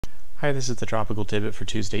Hi, this is the Tropical Tidbit for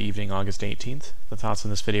Tuesday evening, August 18th. The thoughts in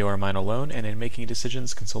this video are mine alone, and in making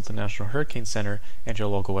decisions, consult the National Hurricane Center and your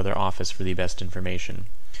local weather office for the best information.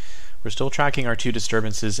 We're still tracking our two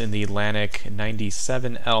disturbances in the Atlantic,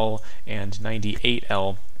 97L and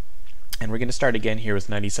 98L. And we're going to start again here with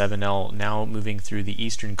 97L, now moving through the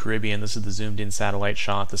eastern Caribbean. This is the zoomed-in satellite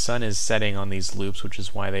shot. The sun is setting on these loops, which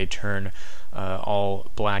is why they turn all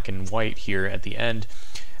black and white here at the end.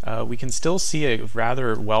 We can still see a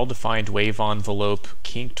rather well-defined wave envelope,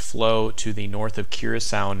 kinked flow to the north of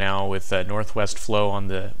Curacao now, with northwest flow on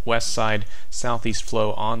the west side, southeast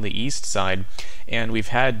flow on the east side, and we've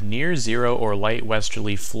had near zero or light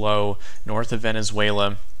westerly flow north of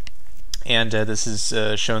Venezuela. And this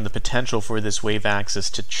has shown the potential for this wave axis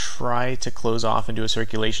to try to close off into a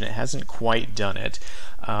circulation. It hasn't quite done it,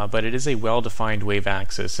 but it is a well-defined wave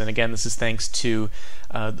axis. And again, this is thanks to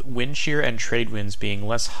wind shear and trade winds being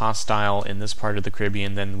less hostile in this part of the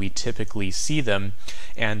Caribbean than we typically see them.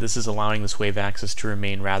 And this is allowing this wave axis to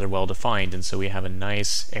remain rather well-defined. And so we have a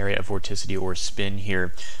nice area of vorticity or spin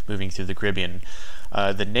here moving through the Caribbean.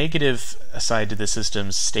 The negative side to the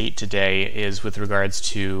system's state today is with regards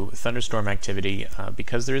to thunderstorm activity,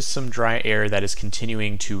 because there is some dry air that is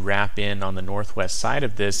continuing to wrap in on the northwest side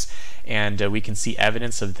of this, and we can see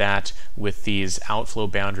evidence of that with these outflow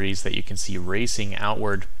boundaries that you can see racing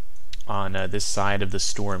outward on this side of the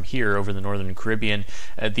storm here over the northern Caribbean.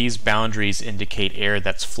 These boundaries indicate air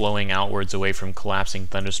that's flowing outwards away from collapsing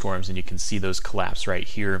thunderstorms, and you can see those collapse right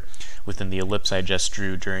here within the ellipse I just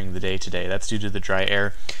drew during the day today. That's due to the dry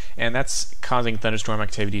air, and that's causing thunderstorm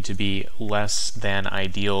activity to be less than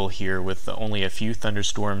ideal here, with only a few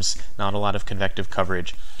thunderstorms, not a lot of convective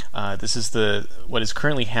coverage. This is what is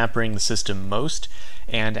currently hampering the system most,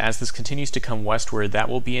 and as this continues to come westward, that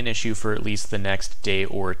will be an issue for at least the next day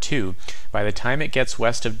or two. By the time it gets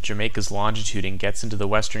west of Jamaica's longitude and gets into the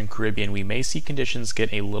western Caribbean, we may see conditions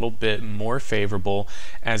get a little bit more favorable,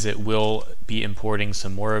 as it will be importing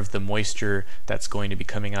some more of the moisture that's going to be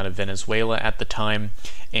coming out of Venezuela at the time,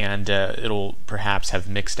 and it'll perhaps have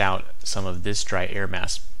mixed out some of this dry air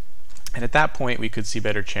mass. And at that point, we could see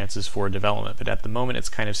better chances for development. But at the moment, it's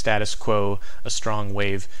kind of status quo, a strong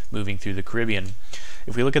wave moving through the Caribbean.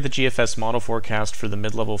 If we look at the GFS model forecast for the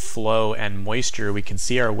mid-level flow and moisture, we can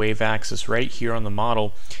see our wave axis right here on the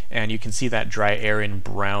model, and you can see that dry air in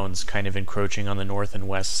browns kind of encroaching on the north and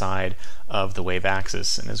west side of the wave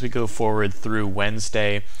axis. And as we go forward through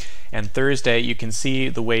Wednesday and Thursday, you can see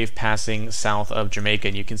the wave passing south of Jamaica,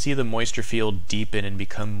 and you can see the moisture field deepen and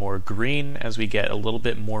become more green as we get a little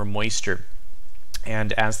bit more moisture.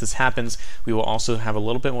 And as this happens, we will also have a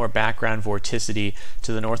little bit more background vorticity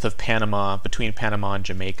to the north of Panama, between Panama and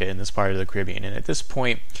Jamaica in this part of the Caribbean. And at this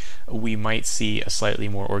point, we might see a slightly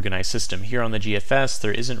more organized system. Here on the GFS,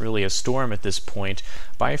 there isn't really a storm at this point.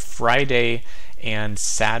 By Friday and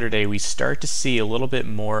Saturday, we start to see a little bit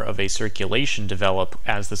more of a circulation develop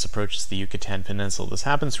as this approaches the Yucatan Peninsula. This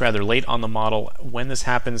happens rather late on the model. When this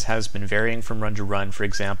happens has been varying from run to run. For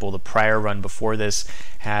example, the prior run before this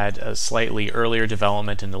had a slightly earlier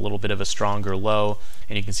development and a little bit of a stronger low,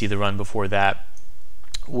 and you can see the run before that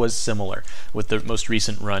was similar, with the most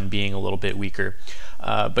recent run being a little bit weaker.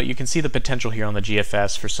 But you can see the potential here on the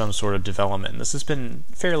GFS for some sort of development, and this has been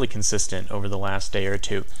fairly consistent over the last day or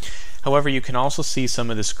two. However, you can also see some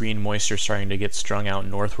of this green moisture starting to get strung out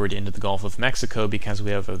northward into the Gulf of Mexico, because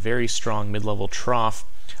we have a very strong mid-level trough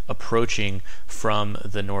approaching from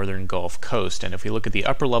the northern Gulf Coast. And if we look at the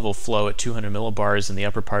upper level flow at 200 millibars in the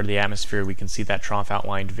upper part of the atmosphere, we can see that trough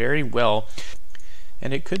outlined very well.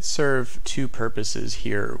 And it could serve two purposes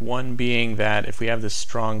here. One being that if we have this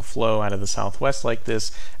strong flow out of the southwest like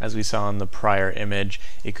this, as we saw in the prior image,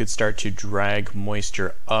 it could start to drag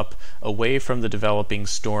moisture up away from the developing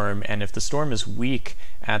storm. And if the storm is weak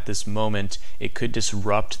at this moment, it could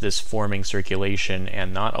disrupt this forming circulation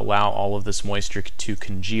and not allow all of this moisture to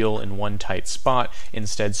congeal in one tight spot,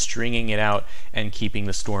 instead stringing it out and keeping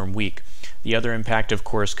the storm weak. The other impact, of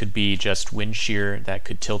course, could be just wind shear that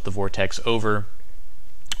could tilt the vortex over,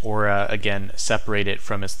 or again separate it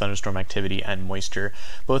from its thunderstorm activity and moisture,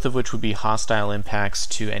 both of which would be hostile impacts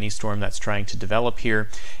to any storm that's trying to develop here.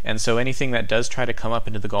 And so anything that does try to come up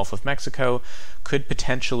into the Gulf of Mexico could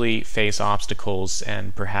potentially face obstacles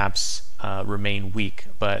and perhaps remain weak.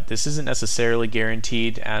 But this isn't necessarily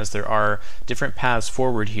guaranteed, as there are different paths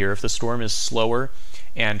forward here. If the storm is slower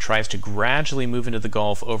and tries to gradually move into the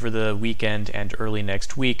Gulf over the weekend and early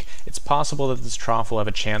next week, it's possible that this trough will have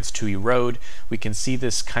a chance to erode. We can see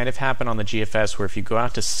this kind of happen on the GFS, where if you go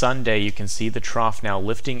out to Sunday, you can see the trough now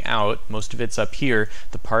lifting out. Most of it's up here.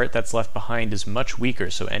 The part that's left behind is much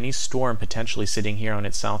weaker, so any storm potentially sitting here on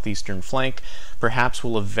its southeastern flank perhaps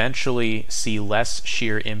we'll eventually see less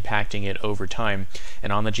shear impacting it over time.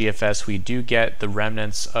 And on the GFS, we do get the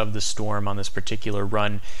remnants of the storm on this particular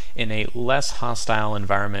run in a less hostile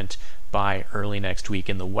environment by early next week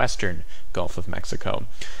in the western Gulf of Mexico.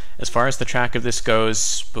 As far as the track of this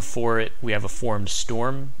goes, before we have a formed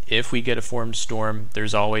storm. If we get a formed storm,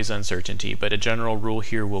 there's always uncertainty, but a general rule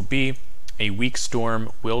here will be a weak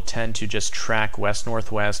storm will tend to just track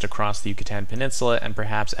west-northwest across the Yucatan Peninsula and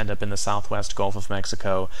perhaps end up in the southwest Gulf of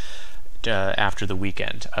Mexico after the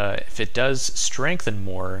weekend. If it does strengthen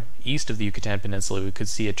more east of the Yucatan Peninsula, we could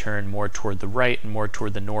see a turn more toward the right and more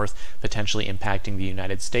toward the north, potentially impacting the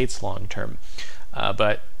United States long term.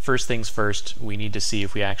 But first things first, we need to see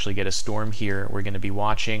if we actually get a storm here. We're going to be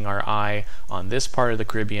watching our eye on this part of the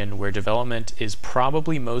Caribbean where development is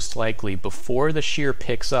probably most likely before the shear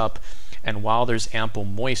picks up and while there's ample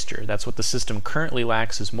moisture. That's what the system currently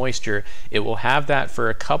lacks, is moisture. It will have that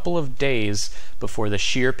for a couple of days before the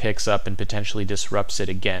shear picks up and potentially disrupts it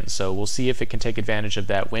again. So we'll see if it can take advantage of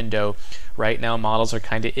that window. Right now models are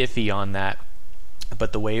kind of iffy on that,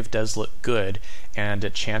 but the wave does look good,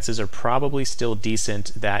 and chances are probably still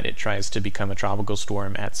decent that it tries to become a tropical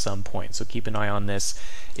storm at some point. So keep an eye on this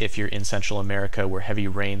if you're in Central America, where heavy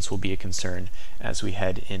rains will be a concern as we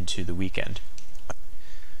head into the weekend.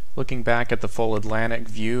 Looking back at the full Atlantic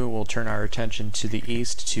view, we'll turn our attention to the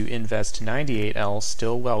east to Invest 98L,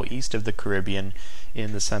 still well east of the Caribbean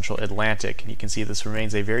in the central Atlantic. And you can see this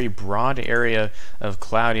remains a very broad area of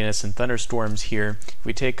cloudiness and thunderstorms here. If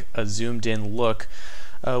we take a zoomed in look,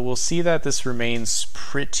 we'll see that this remains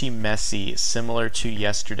pretty messy, similar to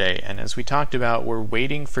yesterday. And as we talked about, we're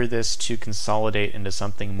waiting for this to consolidate into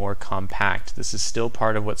something more compact. This is still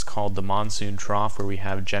part of what's called the Monsoon Trough, where we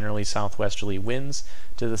have generally southwesterly winds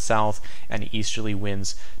to the south and easterly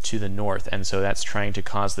winds to the north. And so that's trying to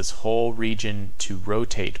cause this whole region to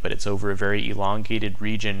rotate, but it's over a very elongated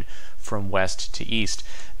region from west to east.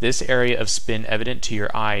 This area of spin evident to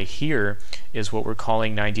your eye here is what we're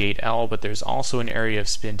calling 98L, but there's also an area of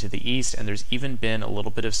spin to the east, and there's even been a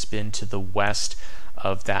little bit of spin to the west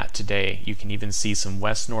of that today. You can even see some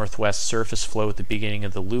west-northwest surface flow at the beginning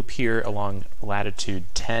of the loop here along latitude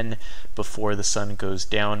 10 before the sun goes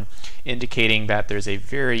down, indicating that there's a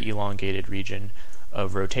very elongated region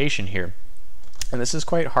of rotation here. And this is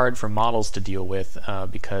quite hard for models to deal with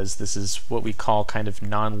because this is what we call kind of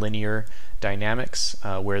nonlinear dynamics,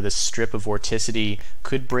 where this strip of vorticity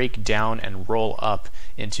could break down and roll up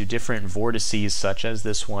into different vortices such as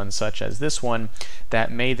this one,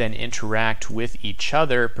 that may then interact with each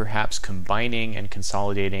other, perhaps combining and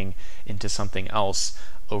consolidating into something else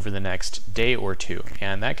over the next day or two.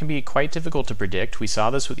 And that can be quite difficult to predict. We saw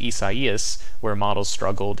this with Isaias, where models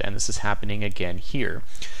struggled, and this is happening again here.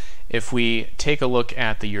 If we take a look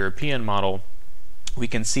at the European model, we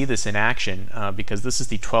can see this in action because this is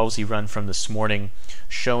the 12Z run from this morning,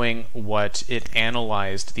 showing what it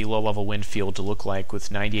analyzed the low-level wind field to look like with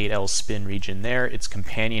 98L spin region there, its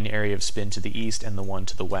companion area of spin to the east, and the one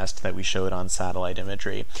to the west that we showed on satellite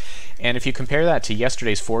imagery. And if you compare that to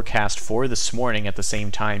yesterday's forecast for this morning at the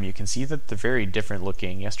same time, you can see that they're very different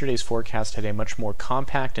looking. Yesterday's forecast had a much more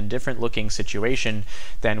compact and different looking situation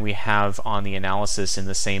than we have on the analysis in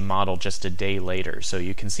the same model just a day later. So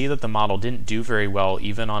you can see that the model didn't do very well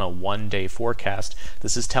even on a one-day forecast.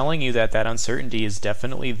 This is telling you that that uncertainty is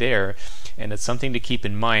definitely there, and it's something to keep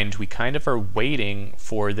in mind. We kind of are waiting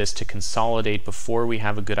for this to consolidate before we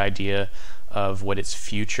have a good idea of what its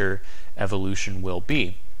future evolution will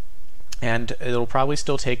be. And it'll probably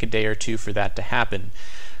still take a day or two for that to happen.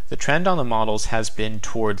 The trend on the models has been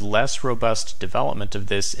toward less robust development of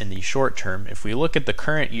this in the short term. If we look at the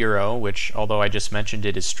current Euro, which although I just mentioned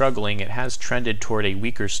it is struggling, it has trended toward a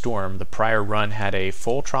weaker storm. The prior run had a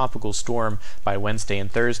full tropical storm by Wednesday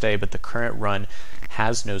and Thursday, but the current run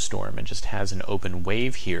has no storm and just has an open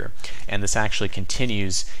wave here. And this actually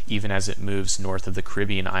continues even as it moves north of the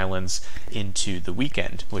Caribbean islands into the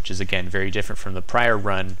weekend, which is again very different from the prior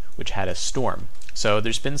run, which had a storm. So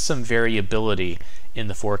there's been some variability in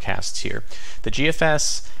the forecasts here. The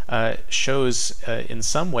GFS shows in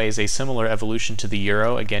some ways a similar evolution to the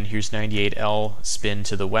Euro. Again, here's 98L spin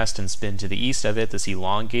to the west and spin to the east of it. This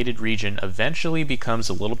elongated region eventually becomes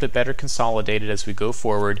a little bit better consolidated as we go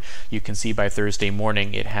forward. You can see by Thursday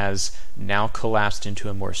morning it has now collapsed into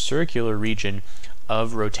a more circular region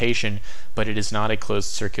of rotation, but it is not a closed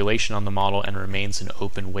circulation on the model and remains an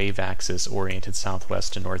open wave axis oriented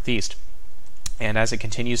southwest to northeast. And as it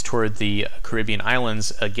continues toward the Caribbean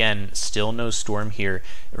islands, again, still no storm here.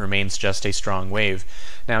 It remains just a strong wave.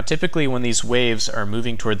 Now, typically when these waves are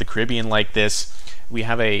moving toward the Caribbean like this, we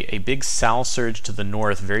have a big south surge to the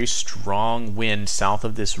north, very strong wind south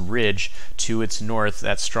of this ridge to its north.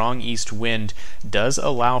 That strong east wind does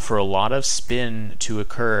allow for a lot of spin to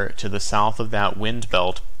occur to the south of that wind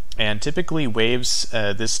belt. And typically waves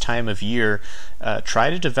this time of year try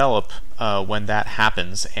to develop when that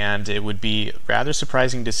happens, and it would be rather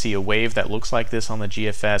surprising to see a wave that looks like this on the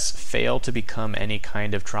GFS fail to become any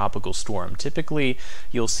kind of tropical storm. Typically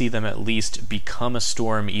you'll see them at least become a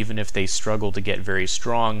storm even if they struggle to get very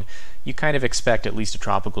strong. You kind of expect at least a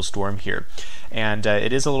tropical storm here. And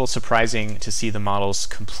it is a little surprising to see the models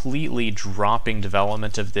completely dropping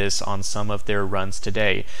development of this on some of their runs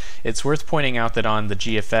today. It's worth pointing out that on the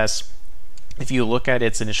GFS, if you look at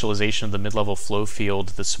its initialization of the mid-level flow field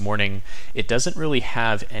this morning, it doesn't really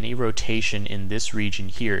have any rotation in this region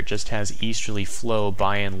here. It just has easterly flow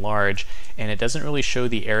by and large, and it doesn't really show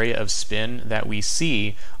the area of spin that we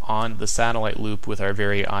see on the satellite loop with our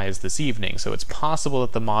very eyes this evening. So it's possible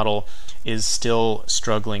that the model is still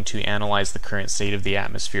struggling to analyze the current state of the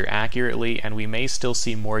atmosphere accurately, and we may still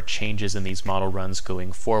see more changes in these model runs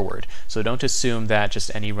going forward. So don't assume that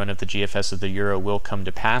just any run of the GFS of the Euro will come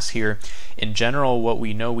to pass here. In general, what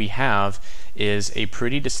we know we have is a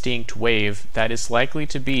pretty distinct wave that is likely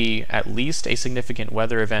to be at least a significant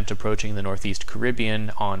weather event approaching the Northeast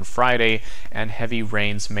Caribbean on Friday, and heavy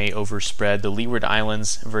rains may overspread the Leeward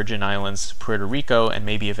Islands, Virgin Islands, Puerto Rico, and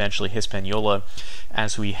maybe eventually Hispaniola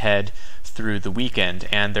as we head through the weekend.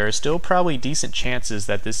 And there are still probably decent chances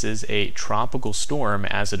that this is a tropical storm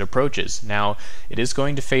as it approaches. Now, it is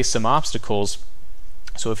going to face some obstacles.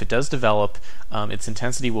 So if it does develop, its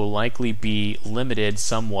intensity will likely be limited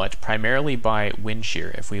somewhat, primarily by wind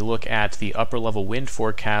shear. If we look at the upper level wind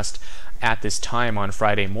forecast at this time on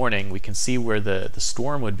Friday morning, we can see where the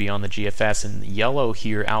storm would be on the GFS, and yellow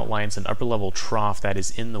here outlines an upper level trough that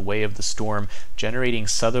is in the way of the storm, generating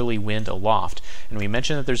southerly wind aloft. And we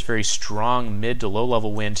mentioned that there's very strong mid to low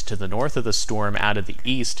level wind to the north of the storm out of the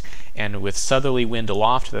east, and with southerly wind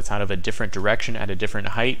aloft that's out of a different direction at a different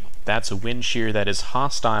height, that's a wind shear that is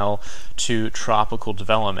hostile to tropical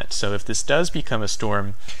development. So if this does become a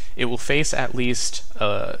storm, it will face at least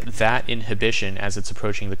that inhibition as it's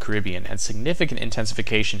approaching the Caribbean, and significant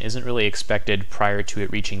intensification isn't really expected prior to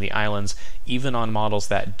it reaching the islands, even on models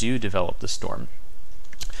that do develop the storm.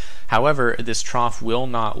 However, this trough will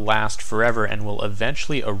not last forever and will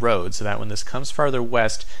eventually erode, so that when this comes farther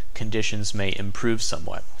west, conditions may improve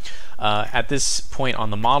somewhat. At this point on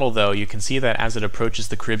the model, though, you can see that as it approaches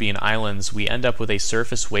the Caribbean islands, we end up with a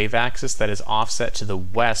surface wave axis that is offset to the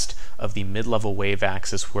west of the mid-level wave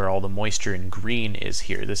axis where all the moisture in green is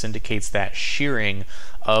here. This indicates that shearing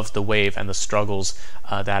of the wave and the struggles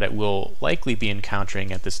that it will likely be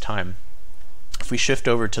encountering at this time. If we shift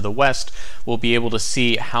over to the west, we'll be able to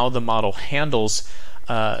see how the model handles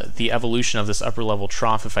the evolution of this upper level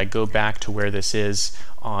trough. If I go back to where this is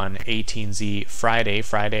on 18Z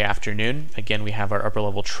Friday afternoon, again we have our upper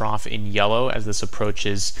level trough in yellow as this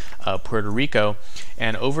approaches Puerto Rico,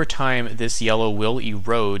 and over time this yellow will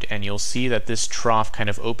erode, and you'll see that this trough kind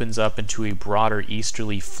of opens up into a broader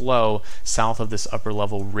easterly flow south of this upper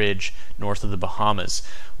level ridge north of the Bahamas.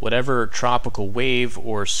 Whatever tropical wave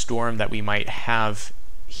or storm that we might have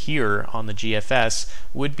here on the GFS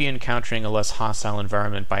would be encountering a less hostile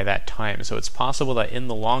environment by that time. So it's possible that in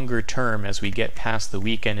the longer term, as we get past the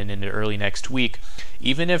weekend and into early next week,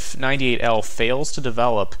 even if 98L fails to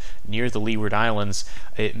develop near the Leeward Islands,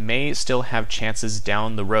 it may still have chances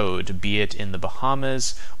down the road, be it in the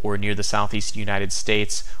Bahamas or near the southeast United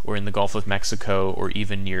States or in the Gulf of Mexico or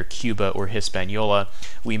even near Cuba or Hispaniola.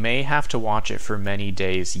 We may have to watch it for many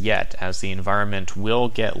days yet, as the environment will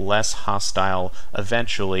get less hostile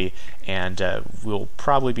eventually, and we'll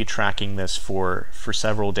probably be tracking this for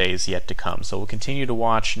several days yet to come. So we'll continue to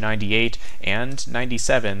watch 98 and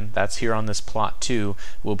 97, that's here on this plot too,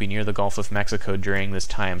 will be near the Gulf of Mexico during this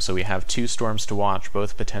time. So we have two storms to watch,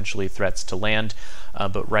 both potentially threats to land,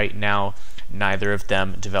 but right now neither of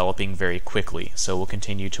them developing very quickly. So we'll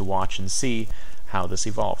continue to watch and see how this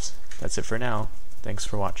evolves. That's it for now. Thanks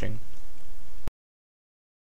for watching.